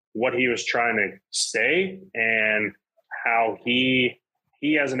understand what he was trying to say and how he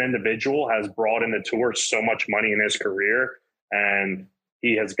as an individual has brought in the tour so much money in his career, and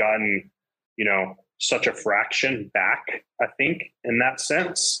he has gotten, such a fraction back, I think, in that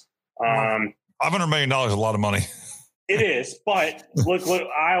sense. $500 million is a lot of money. It is, but look,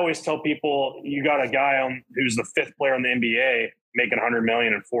 I always tell people you got a guy who's the 5th player in the NBA making $100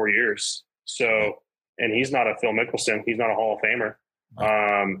 million in 4 years. So, and he's not a Phil Mickelson. He's not a Hall of Famer.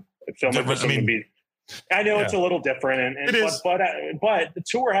 Phil Mickelson would be. I know it's a little different, but the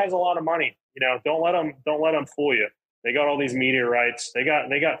tour has a lot of money. Don't let them fool you. They got all these media rights. They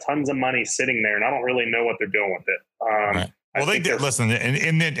got tons of money sitting there, and I don't really know what they're doing with it. Right. Well, they did listen,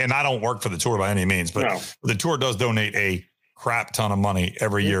 and I don't work for the tour by any means, but the tour does donate a crap ton of money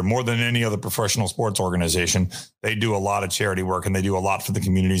every year, more than any other professional sports organization. They do a lot of charity work, and they do a lot for the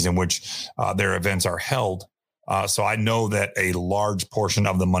communities in which their events are held. So I know that a large portion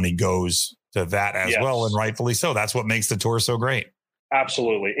of the money goes to that as well, and rightfully so. That's what makes the tour so great.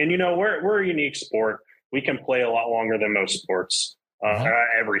 Absolutely. And we're a unique sport. We can play a lot longer than most sports,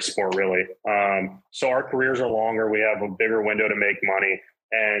 every sport really. So our careers are longer. We have a bigger window to make money,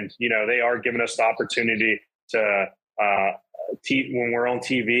 and they are giving us the opportunity to when we're on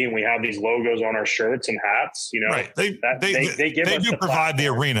TV and we have these logos on our shirts and hats. They do provide the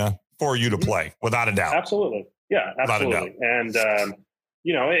arena for you to play, without a doubt. Absolutely, yeah, absolutely, and.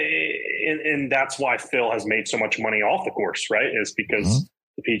 And that's why Phil has made so much money off the course, right? Is because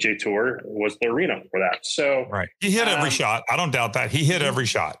the PGA Tour was the arena for that. So he hit every shot. I don't doubt that. He hit every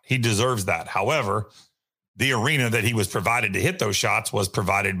shot. He deserves that. However, the arena that he was provided to hit those shots was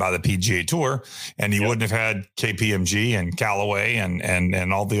provided by the PGA Tour, and he wouldn't have had KPMG and Callaway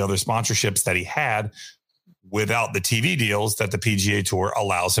and all the other sponsorships that he had without the TV deals that the PGA Tour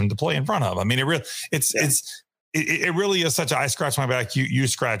allows him to play in front of. I mean, it really is such a, I scratch my back, you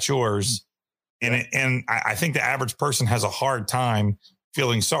scratch yours. And I think the average person has a hard time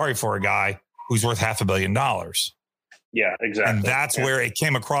feeling sorry for a guy who's worth $500 million. Yeah, exactly. And that's where it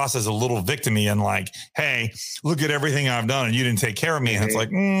came across as a little victim-y and like, hey, look at everything I've done and you didn't take care of me. And it's like,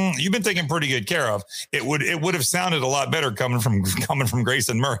 you've been taken pretty good care of. It would have sounded a lot better coming from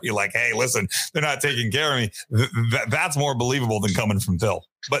Grayson Murray. Like, hey, listen, they're not taking care of me. That's more believable than coming from Phil.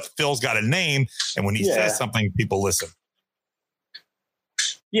 But Phil's got a name, and when he says something, people listen.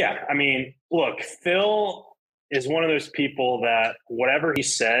 Yeah, I mean, look, Phil is one of those people that whatever he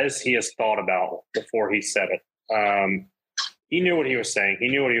says, he has thought about before he said it. He knew what he was saying. He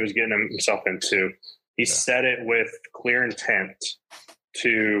knew what he was getting himself into. He said it with clear intent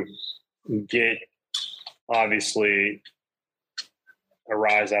to get, obviously, a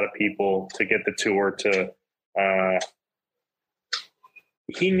rise out of people, to get the tour to,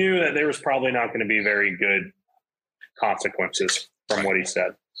 he knew that there was probably not going to be very good consequences from what he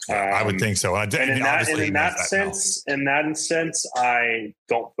said. I would think so. And in that sense, I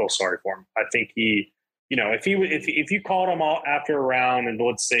don't feel sorry for him. I think he, if you called him after a round, and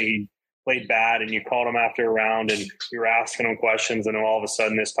let's say he played bad, and you called him after a round, and you were asking him questions, and then all of a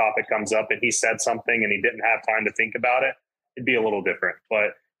sudden this topic comes up, and he said something, and he didn't have time to think about it, it'd be a little different.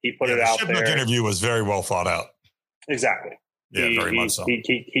 But he put it out there. The interview was very well thought out. Exactly. Yeah, very much so.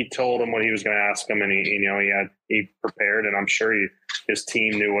 He told him what he was going to ask him, and he prepared, and I'm sure his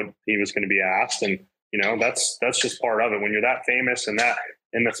team knew what he was going to be asked, and that's just part of it. When you're that famous and that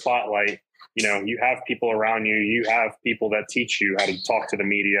in the spotlight, you have people around you. You have people that teach you how to talk to the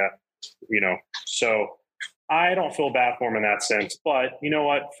media. So I don't feel bad for him in that sense. But you know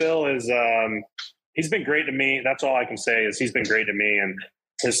what, Phil is he's been great to me. That's all I can say is he's been great to me, and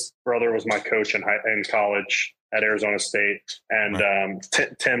his brother was my coach in college at Arizona State, and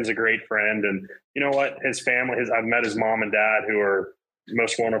Tim's a great friend. And you know what, his family, I've met his mom and dad, who are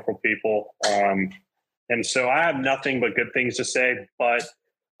most wonderful people. And so I have nothing but good things to say, but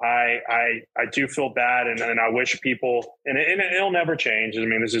I do feel bad, and I wish people, and it'll never change. I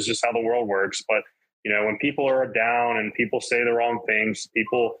mean, this is just how the world works. But when people are down and people say the wrong things,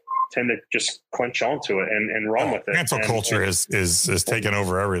 people tend to just clinch onto it and run with it. Cancel culture is taking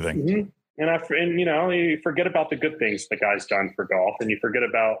over everything. Mm-hmm. And you forget about the good things the guy's done for golf, and you forget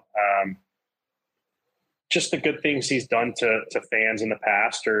about just the good things he's done to fans in the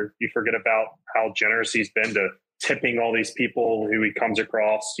past, or you forget about how generous he's been to tipping all these people who he comes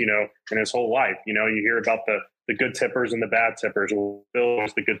across, in his whole life. You hear about the good tippers and the bad tippers. Well, Bill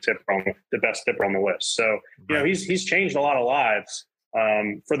was the good tipper, the best tipper on the list. So, he's changed a lot of lives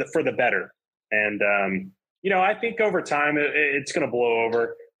for the better. And, I think over time it's going to blow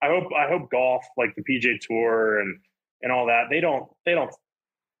over. I hope golf, like the PGA Tour and all that, they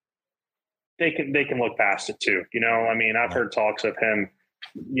can look past it too. I mean, I've heard talks of him,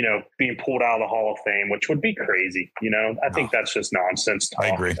 being pulled out of the Hall of Fame, which would be crazy. I think that's just nonsense talk. I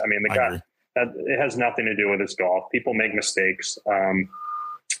agree. I mean, the guy, it has nothing to do with his golf. People make mistakes. I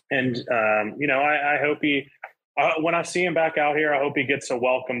hope he, when I see him back out here, I hope he gets a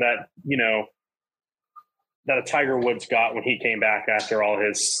welcome that, that a Tiger Woods got when he came back after all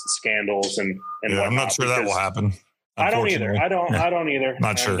his scandals and whatnot. I'm not sure that will happen. I don't either. I don't either.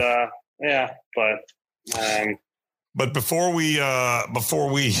 Not sure. But before we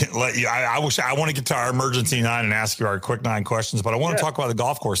let you, I want to get to our emergency 9 and ask you our quick 9 questions, but I want to talk about the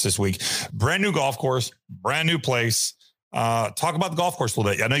golf course this week. Brand new golf course, brand new place. Talk about the golf course a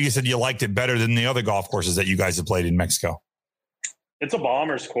little bit. I know you said you liked it better than the other golf courses that you guys have played in Mexico. It's a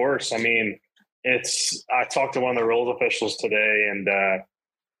bomber's course. I mean, I talked to one of the rules officials today, and I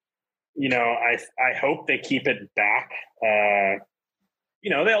hope they keep it back.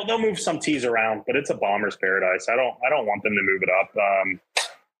 They'll move some tees around, but it's a bomber's paradise. I don't want them to move it up.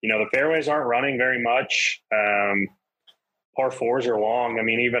 The fairways aren't running very much. Par 4s are long. I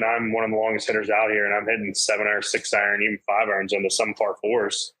mean, even I'm one of the longest hitters out here, and I'm hitting 7-iron, 6-iron, even 5-irons into some par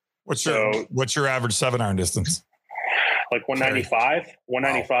 4s. What's your average 7-iron distance? Like 195,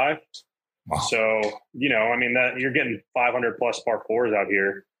 195. Wow. So, I mean, that you're getting 500 plus par 4s out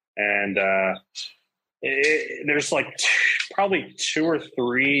here. And there's like probably 2 or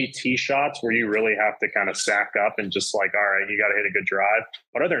 3 tee shots where you really have to kind of sack up and just like, all right, you got to hit a good drive.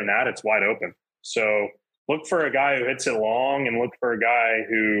 But other than that, it's wide open. So look for a guy who hits it long, and look for a guy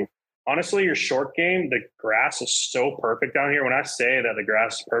who, honestly, your short game, the grass is so perfect down here. When I say that the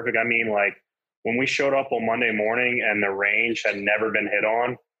grass is perfect, I mean, like when we showed up on Monday morning and the range had never been hit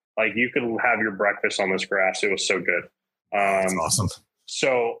on, like you could have your breakfast on this grass. It was so good. That's awesome.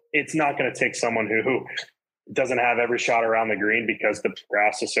 So it's not going to take someone who doesn't have every shot around the green, because the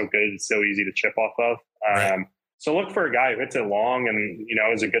grass is so good. It's so easy to chip off of. Right. So look for a guy who hits it long and, you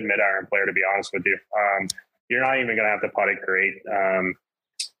know, is a good mid-iron player, to be honest with you. You're not even going to have to putt it great. I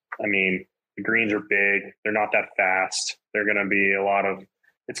mean, the greens are big. They're not that fast. They're going to be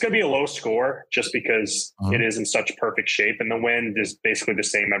it's going to be a low score just because it is in such perfect shape. And the wind is basically the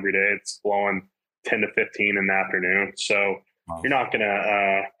same every day. It's blowing 10 to 15 in the afternoon. So you're not going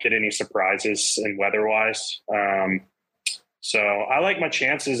to get any surprises in weather-wise. So I like my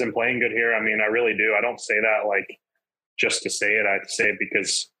chances in playing good here. I mean, I really do. I don't say that like just to say it. I say it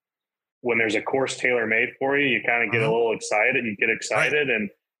because when there's a course tailor-made for you, you kind of get a little excited. You get excited,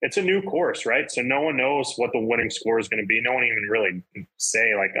 and it's a new course, right? So no one knows what the winning score is going to be. No one even really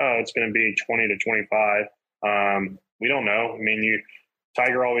say like, oh, it's going to be 20 to 25. We don't know. I mean,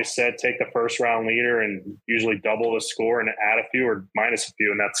 Tiger always said, take the first round leader and usually double the score and add a few or minus a few.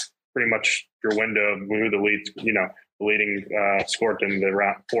 And that's pretty much your window of who the leading score in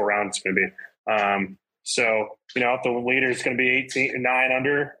the 4 rounds is going to be. So, you know, if the leader is going to be 9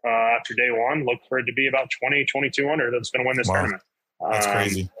 under after day one, look for it to be about 20, 22 under. That's going to win this tournament. That's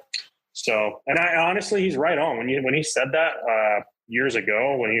crazy. So, and I honestly, he's right on. When he said that years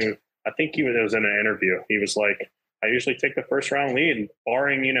ago, I think it was in an interview. He was like, I usually take the first round lead,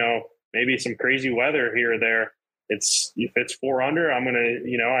 barring, you know, maybe some crazy weather here or there. If it's 4 under, I'm going to,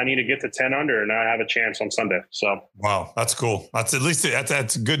 you know, I need to get to 10 under and I have a chance on Sunday. So, wow, that's cool. That's at least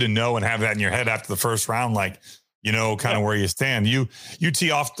that's good to know and have that in your head after the first round, like, you know, kind of where you stand. You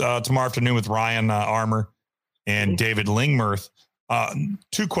tee off tomorrow afternoon with Ryan Armour and David Lingmerth.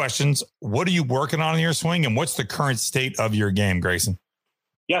 2 questions. What are you working on in your swing, and what's the current state of your game, Grayson?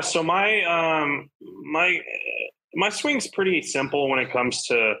 Yeah. So my swing's pretty simple when it comes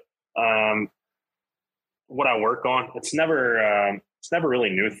to what I work on. It's never really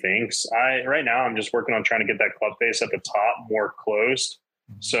new things. Right now I'm just working on trying to get that club face at the top more closed.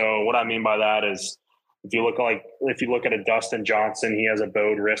 So what I mean by that is if you look at a Dustin Johnson, he has a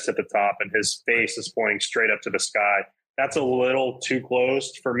bowed wrist at the top and his face is pointing straight up to the sky. That's a little too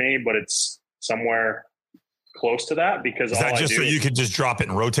closed for me, but it's somewhere close to that because is that just so you can just drop it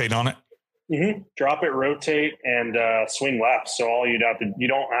and rotate on it? Mm-hmm. Drop it, rotate, and swing left. So you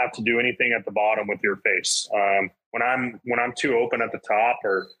don't have to do anything at the bottom with your face. When I'm too open at the top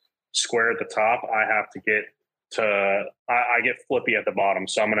or square at the top, I have to I get flippy at the bottom.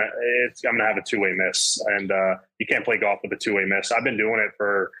 So I'm gonna have a 2-way miss, and you can't play golf with a 2-way miss. I've been doing it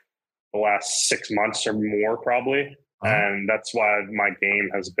for the last 6 months or more probably, and that's why my game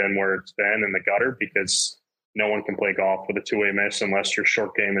has been where it's been in the gutter because no one can play golf with a 2-way miss unless your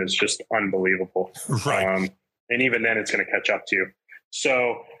short game is just unbelievable. Right. And even then it's going to catch up to you.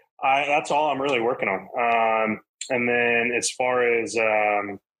 So that's all I'm really working on. And then as far as, as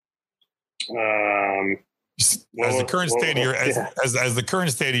the current state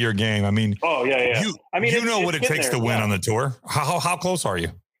of your game, I mean, you know what it takes to win on the tour. How close are you?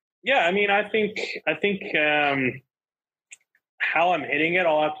 Yeah. I mean, I think, how I'm hitting it,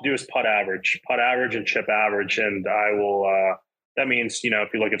 all I have to do is putt average and chip average. And I will, that means, you know,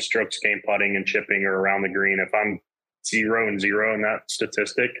 if you look at strokes gained putting and chipping or around the green, if I'm 0 and 0 in that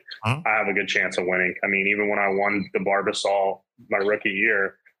statistic, I have a good chance of winning. I mean, even when I won the Barbasol my rookie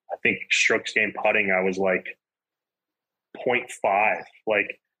year, I think strokes gained putting, I was like 0.5.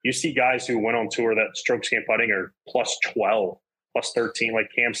 Like you see guys who went on tour that strokes gained putting are plus 12, plus 13,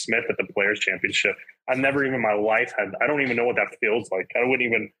 like Cam Smith at the Players Championship. I've never even in my life I don't even know what that feels like. I can't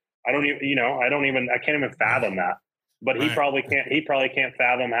even fathom that. But he probably can't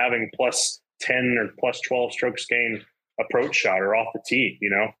fathom having plus 10 or plus 12 strokes gained approach shot or off the tee,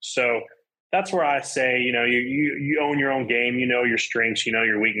 you know? So that's where I say, you know, you own your own game, you know, your strengths, you know,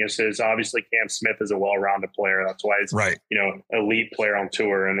 your weaknesses. Obviously Cam Smith is a well-rounded player. That's why he's, you know, elite player on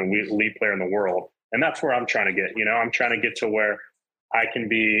tour and an elite player in the world. And that's where I'm trying to get, you know, I'm trying to get to where I can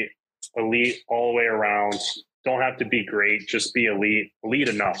be elite all the way around. Don't have to be great, just be elite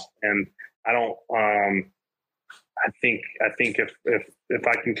enough. And I don't, I think if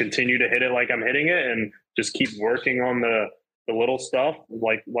I can continue to hit it like I'm hitting it and just keep working on the little stuff,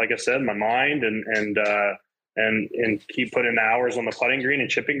 like I said, my mind and keep putting hours on the putting green and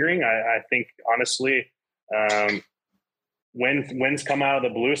chipping green, I think honestly, wins come out of the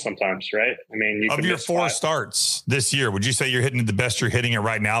blue sometimes, right? I mean, of your 4 starts this year, would you say you're hitting the best you're hitting it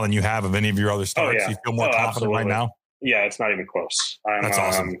right now than you have of any of your other starts? You feel more confident absolutely. Right now? Yeah, it's not even close. That's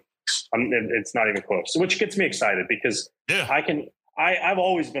awesome. It's not even close, which gets me excited because I've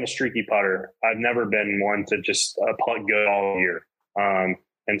always been a streaky putter. I've never been one to just putt good all year.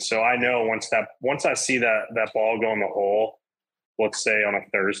 And so I know once I see that ball go in the hole, let's say on a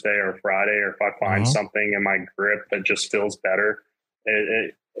Thursday or Friday, or if I find something in my grip that just feels better,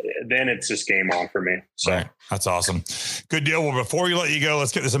 then it's just game on for me. So right. That's awesome. Good deal. Well, before we let you go,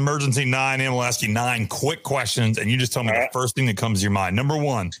 let's get this emergency 9 in. We'll ask you 9 quick questions, and you just tell me the first thing that comes to your mind. Number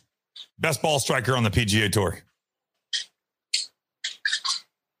 1, best ball striker on the PGA Tour.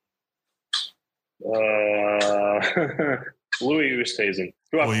 Louis Oosthuizen,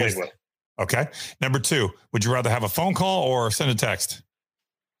 who I've played with. Okay. Number 2, would you rather have a phone call or send a text?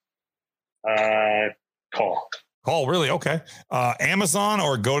 Call. Call, really? Okay. Amazon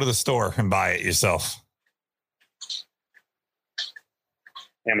or go to the store and buy it yourself?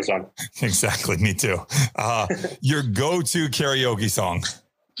 Amazon. Exactly. Me too. Your go-to karaoke song?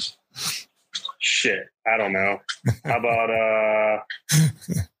 Shit. I don't know. How about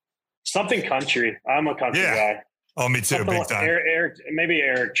something country? I'm a country guy. Oh, me too. Big time. Maybe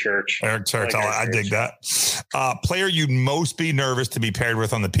Eric Church. Eric Church. I dig that. Player you'd most be nervous to be paired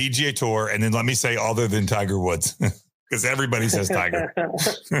with on the PGA Tour, and then let me say other than Tiger Woods, because everybody says Tiger.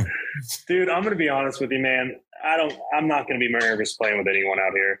 Dude, I'm going to be honest with you, man. I'm not going to be nervous playing with anyone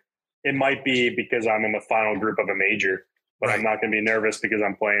out here. It might be because I'm in the final group of a major, but I'm not going to be nervous because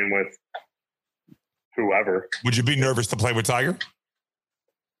I'm playing with whoever. Would you be nervous to play with Tiger?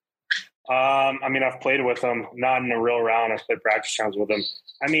 I mean, I've played with him, not in a real round. I've played practice rounds with him.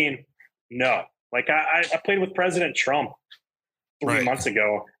 I mean, no. Like, I played with President Trump 3 months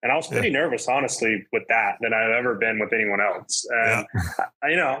ago, and I was pretty nervous, honestly, with that than I've ever been with anyone else. And,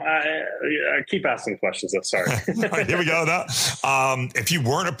 I keep asking questions, though. Sorry. All right, here we go. If you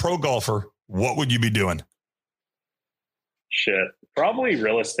weren't a pro golfer, what would you be doing? Shit. Probably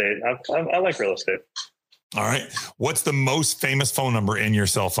real estate. I like real estate. All right. What's the most famous phone number in your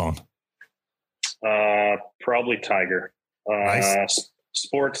cell phone? Probably Tiger. Nice.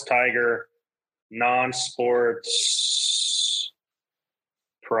 Sports Tiger, non-sports,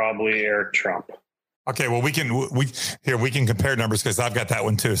 probably Eric Trump. Okay, well we can compare numbers because I've got that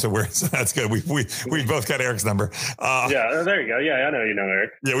one too. So that's good. We both got Eric's number. Yeah, there you go. Yeah, I know you know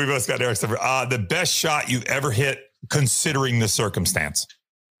Eric. Yeah, we both got Eric's number. The best shot you've ever hit, considering the circumstance.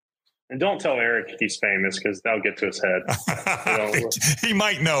 And don't tell Eric he's famous because that'll get to his head. He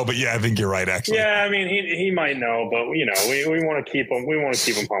might know, but yeah, I think you're right. Actually, yeah, I mean he might know, but we want to keep him. We want to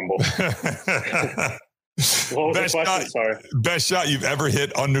keep him humble. What was the question? Sorry. Best shot you've ever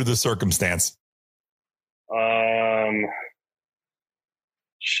hit under the circumstance.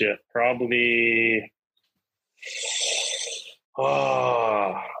 Shit, probably.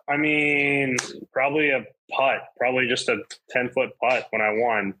 I mean, probably a putt. Probably just a 10-foot putt when I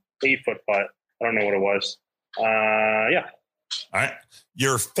won. 8-foot putt. I don't know what it was. Yeah. All right.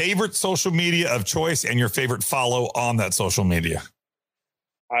 Your favorite social media of choice and your favorite follow on that social media?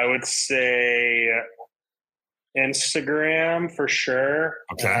 I would say Instagram for sure.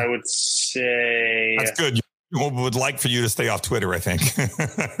 Okay. I would say that's good. Would like for you to stay off Twitter, I think.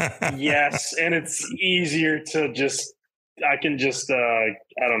 Yes. And it's easier to I can I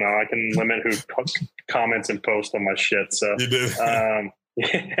don't know. I can limit who comments and posts on my shit. So you do.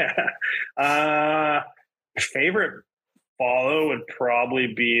 Yeah. Favorite follow would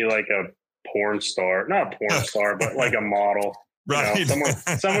probably be like a porn star, not a porn star, but like a model. Right.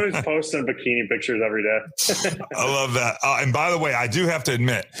 Someone who's posting bikini pictures every day. I love that. And by the way, I do have to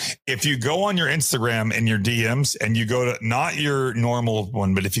admit, if you go on your Instagram and your DMs and you go to not your normal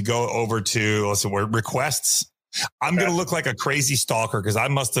one, but if you go over to requests, I'm going to look like a crazy stalker because I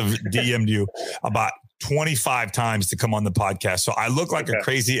must have DM'd you about 25 times to come on the podcast. So I look like a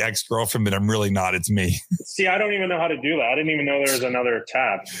crazy ex-girlfriend, but I'm really not. It's me. See, I don't even know how to do that. I didn't even know there was another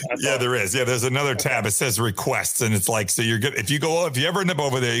tab. There is. Yeah, there's another tab. It says requests. And it's like, so you're good. If you ever end up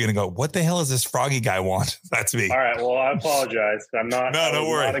over there, you're going to go, what the hell does this Froggy guy want? That's me. All right. Well, I apologize. I'm not, don't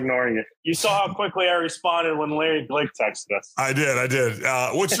worry. Not ignoring you. You saw how quickly I responded when Larry Blake texted us. I did.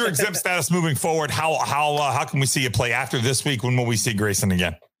 What's your exempt status moving forward? How can we see you play after this week? When will we see Grayson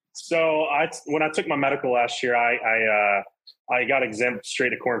again? So when I took my medical last year, I got exempt straight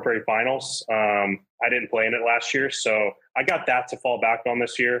to Corn Ferry Finals. I didn't play in it last year, so I got that to fall back on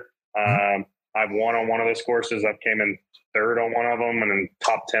this year. I've won on one of those courses. I've came in third on one of them and then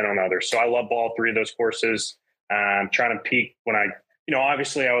top 10 on others. So I love all three of those courses. I'm trying to peak when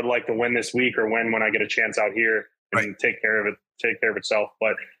obviously I would like to win this week or win when I get a chance out here and take care of itself.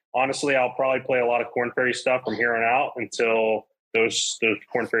 But honestly, I'll probably play a lot of Corn Ferry stuff from here on out until those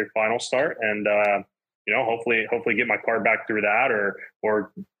Corn Ferry finals start, and hopefully get my card back through that,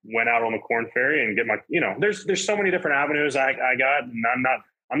 or went out on the Corn Ferry and get my there's so many different avenues I got, and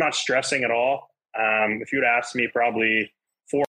I'm not stressing at all. If you'd asked me probably